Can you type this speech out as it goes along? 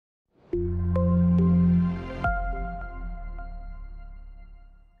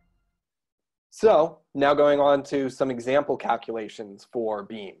So now going on to some example calculations for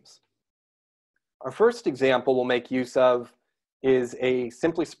beams. Our first example we'll make use of is a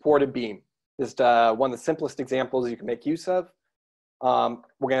simply supported beam. Just one of the simplest examples you can make use of. We're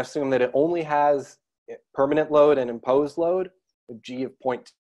going to assume that it only has permanent load and imposed load, a G of 0.2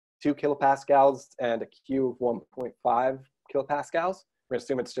 kilopascals and a Q of 1.5 kilopascals. We're going to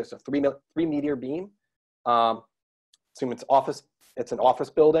assume it's just a 3-meter beam. Assume it's an office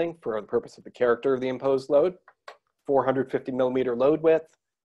building for the purpose of the character of the imposed load. 450 millimeter load width.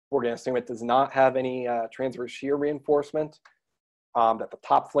 We're going to assume it does not have any transverse shear reinforcement. That the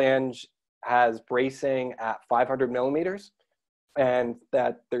top flange has bracing at 500 millimeters, and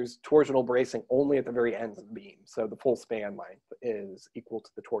that there's torsional bracing only at the very ends of the beam. So the full span length is equal to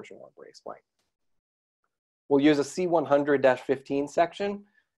the torsional brace length. We'll use a C100-15 section.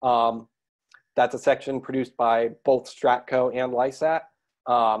 That's a section produced by both Stratco and Lysat.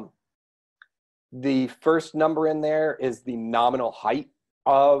 The first number in there is the nominal height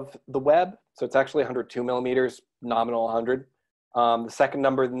of the web. So it's actually 102 millimeters, nominal 100. The second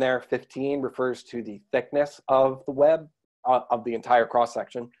number in there, 15, refers to the thickness of the web, of the entire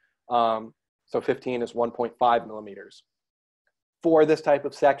cross-section. So 15 is 1.5 millimeters. For this type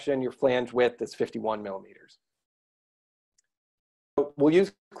of section, your flange width is 51 millimeters. We'll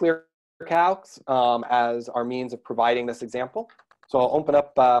use ClearCalcs as our means of providing this example. So I'll open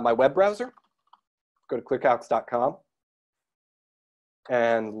up my web browser, go to clearcalcs.com,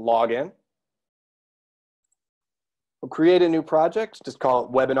 and log in. We'll create a new project, just call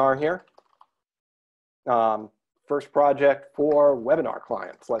it webinar here. First project for webinar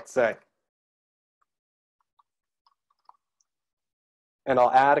clients, let's say. And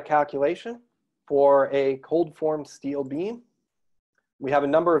I'll add a calculation for a cold formed steel beam. We have a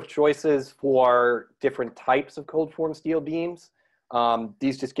number of choices for different types of cold formed steel beams.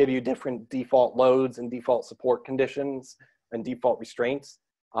 These just give you different default loads and default support conditions and default restraints,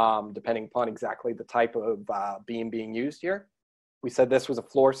 depending upon exactly the type of beam being used here. We said this was a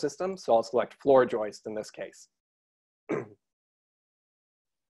floor system, so I'll select floor joist in this case.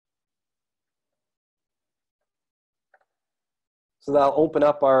 So that'll open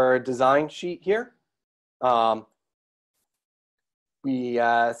up our design sheet here. We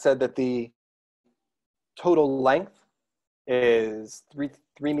said that the total length is 3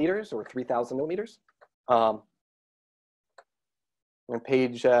 meters or 3,000 millimeters. And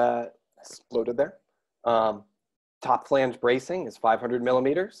page exploded there. Top flange bracing is 500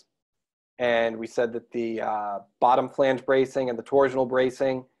 millimeters. And we said that the bottom flange bracing and the torsional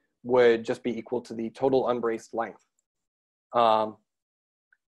bracing would just be equal to the total unbraced length of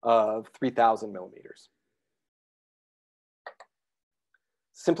 3,000 millimeters.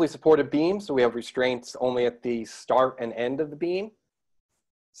 Simply supported beam, so we have restraints only at the start and end of the beam.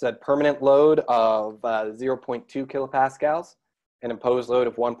 Said permanent load of 0.2 kilopascals, an imposed load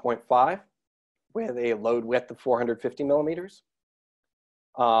of 1.5 with a load width of 450 millimeters.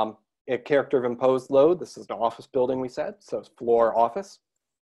 A character of imposed load, this is an office building we said, so it's floor office.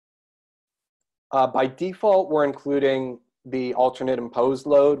 By default, we're including the alternate imposed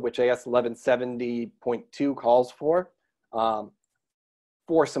load, which AS1170.2 calls for.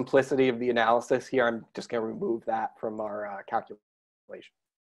 For simplicity of the analysis here, I'm just going to remove that from our calculation,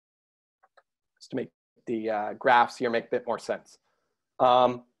 just to make the graphs here make a bit more sense.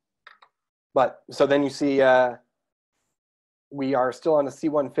 But so then you see we are still on a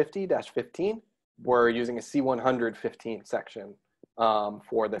C150-15. We're using a C100-15 section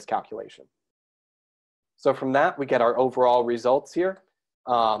for this calculation. So from that, we get our overall results here.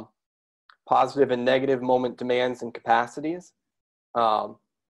 Positive and negative moment demands and capacities.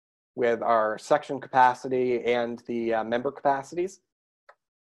 With our section capacity and the member capacities.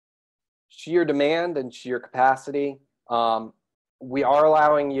 Shear demand and shear capacity. We are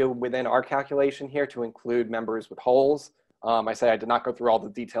allowing you within our calculation here to include members with holes. I say I did not go through all the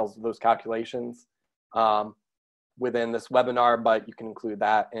details of those calculations within this webinar, but you can include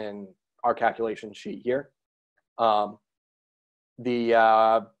that in our calculation sheet here.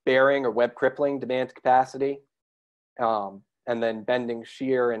 The bearing or web crippling demand capacity. And then bending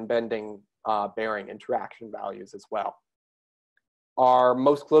shear and bending bearing interaction values as well. Our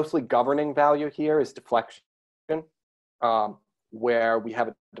most closely governing value here is deflection, where we have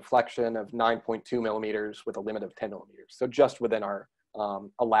a deflection of 9.2 millimeters with a limit of 10 millimeters, so just within our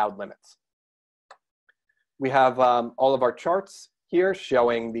allowed limits. We have all of our charts here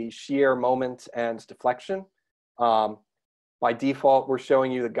showing the shear, moment, and deflection. By default, we're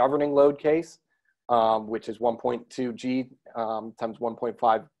showing you the governing load case, which is 1.2 G times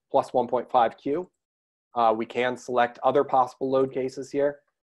 1.5 plus 1.5 Q. We can select other possible load cases here.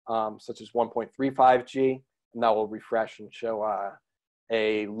 such as 1.35 G, and that will refresh and show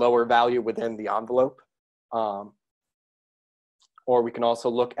a lower value within the envelope. Or we can also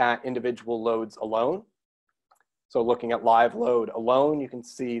look at individual loads alone. So looking at live load alone, you can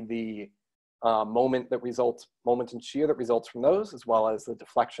see the moment and shear that results from those, as well as the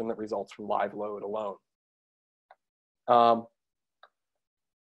deflection that results from live load alone.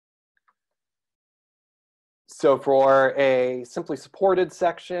 So for a simply supported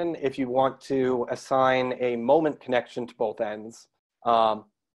section, if you want to assign a moment connection to both ends,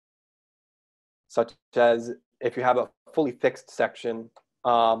 such as if you have a fully fixed section,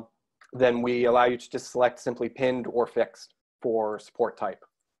 then we allow you to just select simply pinned or fixed for support type.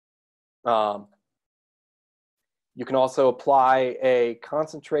 You can also apply a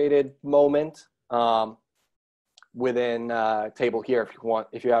concentrated moment within a table here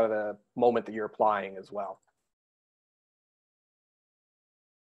if you have a moment that you're applying as well.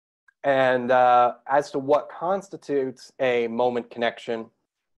 And as to what constitutes a moment connection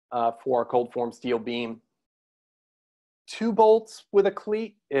for a cold form steel beam, 2 bolts with a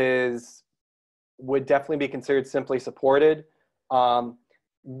cleat would definitely be considered simply supported.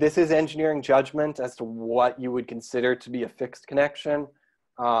 This is engineering judgment as to what you would consider to be a fixed connection.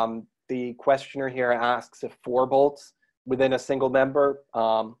 The questioner here asks if 4 bolts within a single member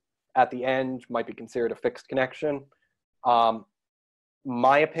at the end might be considered a fixed connection.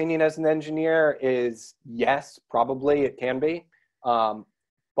 My opinion as an engineer is yes, probably it can be,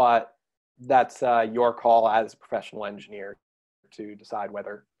 but that's your call as a professional engineer to decide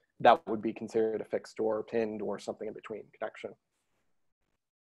whether that would be considered a fixed or pinned or something in between connection.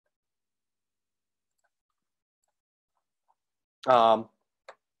 All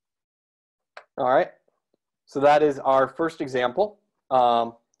right, so that is our first example.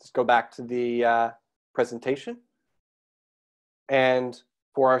 Let's go back to the presentation. And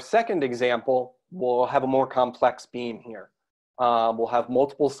for our second example, we'll have a more complex beam here. We'll have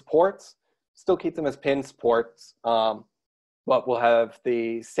multiple supports, still keep them as pin supports, but we'll have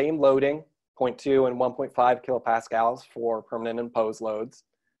the same loading, 0.2 and 1.5 kilopascals for permanent and imposed loads.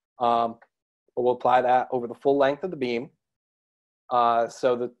 But we'll apply that over the full length of the beam.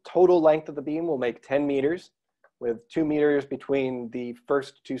 So the total length of the beam will make 10 meters, with 2 meters between the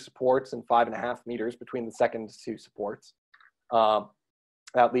first 2 supports and 5.5 meters between the second 2 supports.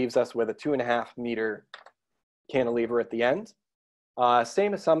 That leaves us with a 2.5 meter cantilever at the end.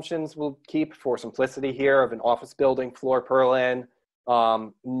 Same assumptions we'll keep for simplicity here of an office building floor purlin,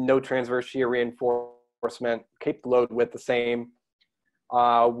 no transverse shear reinforcement, keep the load width the same.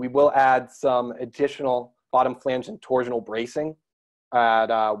 We will add some additional bottom flange and torsional bracing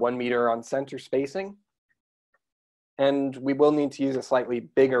at 1 meter on center spacing. And we will need to use a slightly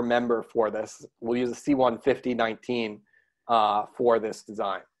bigger member for this. We'll use a C150-19 for this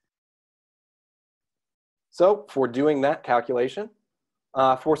design. So for doing that calculation,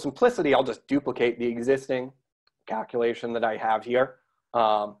 for simplicity, I'll just duplicate the existing calculation that I have here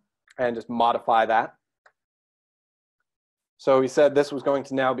and just modify that. So we said this was going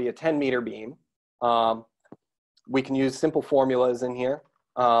to now be a 10 meter beam. We can use simple formulas in here.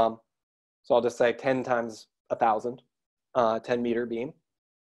 So I'll just say 10 times 1,000, 10 meter beam.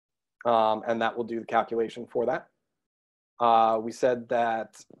 And that will do the calculation for that. We said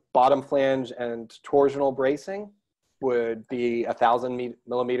that bottom flange and torsional bracing would be 1,000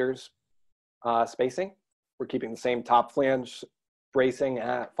 millimeters spacing. We're keeping the same top flange bracing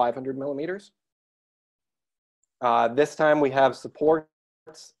at 500 millimeters. This time we have supports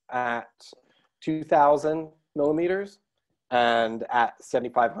at 2,000 millimeters and at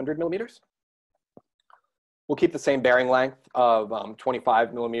 7,500 millimeters. We'll keep the same bearing length of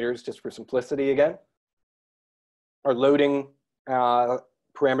 25 millimeters just for simplicity again. Our loading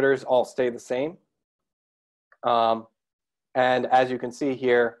parameters all stay the same. And as you can see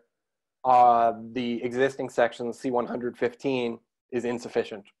here, the existing section, the C115, is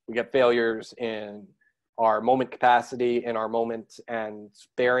insufficient. We get failures in our moment capacity, in our moment and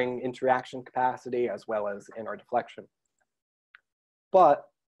bearing interaction capacity, as well as in our deflection. But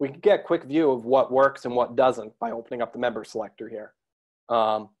we can get a quick view of what works and what doesn't by opening up the member selector here.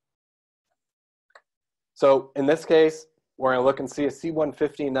 So in this case, we're going to look and see a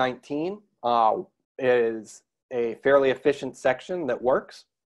C150-19 is a fairly efficient section that works.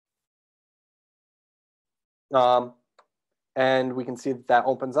 And we can see that that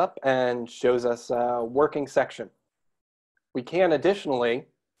opens up and shows us a working section. We can additionally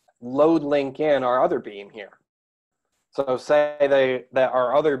load link in our other beam here. So say that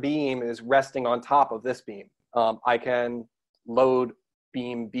our other beam is resting on top of this beam. I can load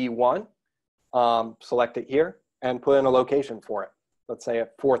beam B1, select it here, and put in a location for it. let's say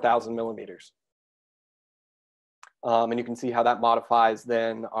at 4,000 millimeters. And you can see how that modifies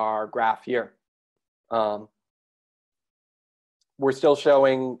then our graph here. We're still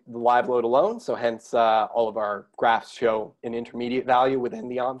showing the live load alone, so hence all of our graphs show an intermediate value within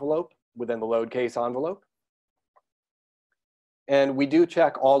the envelope, within the load case envelope. And we do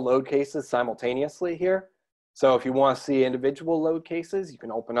check all load cases simultaneously here. So if you want to see individual load cases, you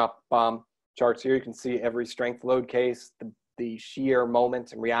can open up charts here. You can see every strength load case, the shear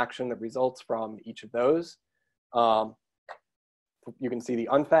moment and reaction that results from each of those. You can see the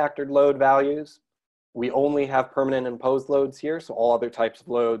unfactored load values. We only have permanent imposed loads here, so all other types of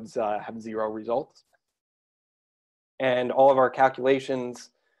loads have 0 results. And all of our calculations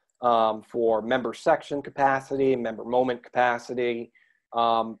for member section capacity, member moment capacity,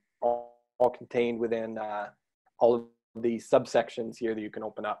 all contained within all of the subsections here that you can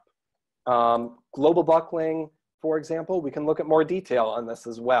open up. Global buckling, for example, we can look at more detail on this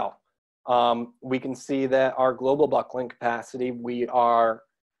as well. We can see that our global buckling capacity, we are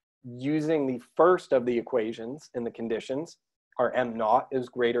using the first of the equations in the conditions. Our M naught is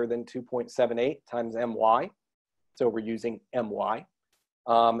greater than 2.78 times My. So we're using My.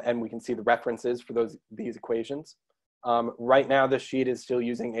 And we can see the references for these equations. Right now, this sheet is still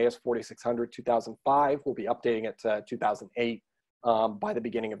using AS4600 2005. We'll be updating it to 2008 by the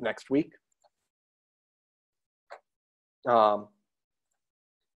beginning of next week.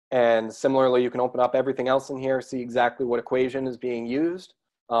 And similarly, you can open up everything else in here, see exactly what equation is being used.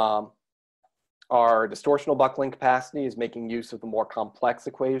 Our distortional buckling capacity is making use of the more complex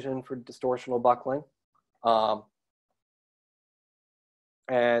equation for distortional buckling.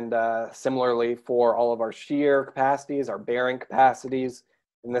 And similarly for all of our shear capacities, our bearing capacities,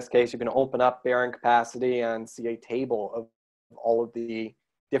 in this case, you can open up bearing capacity and see a table of all of the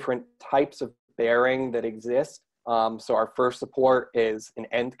different types of bearing that exist. So our first support is an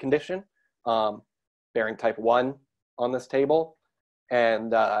end condition, bearing type 1 on this table.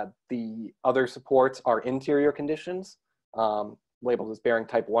 And the other supports are interior conditions, labeled as bearing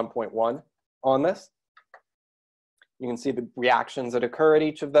type 1.1 on this. You can see the reactions that occur at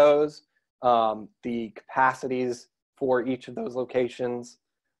each of those, the capacities for each of those locations,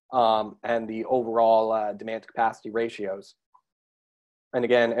 and the overall demand to capacity ratios. And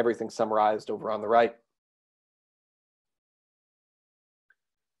again, everything's summarized over on the right.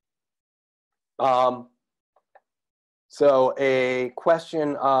 So a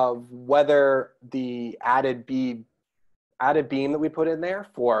question of whether the added beam that we put in there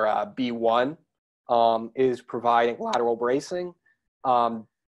for B1 is providing lateral bracing.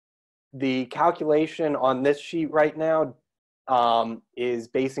 The calculation on this sheet right now is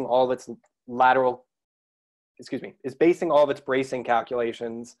basing all of its bracing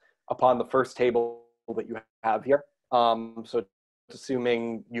calculations upon the first table that you have here. So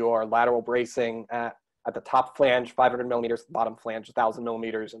assuming your lateral bracing at the top flange, 500 millimeters, the bottom flange, 1,000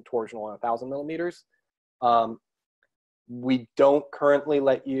 millimeters, and torsional 1,000 millimeters. We don't currently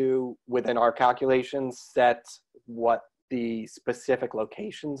let you, within our calculations, set what the specific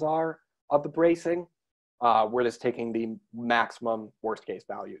locations are of the bracing. We're just taking the maximum worst case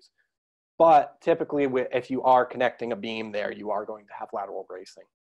values. But typically, if you are connecting a beam there, you are going to have lateral bracing.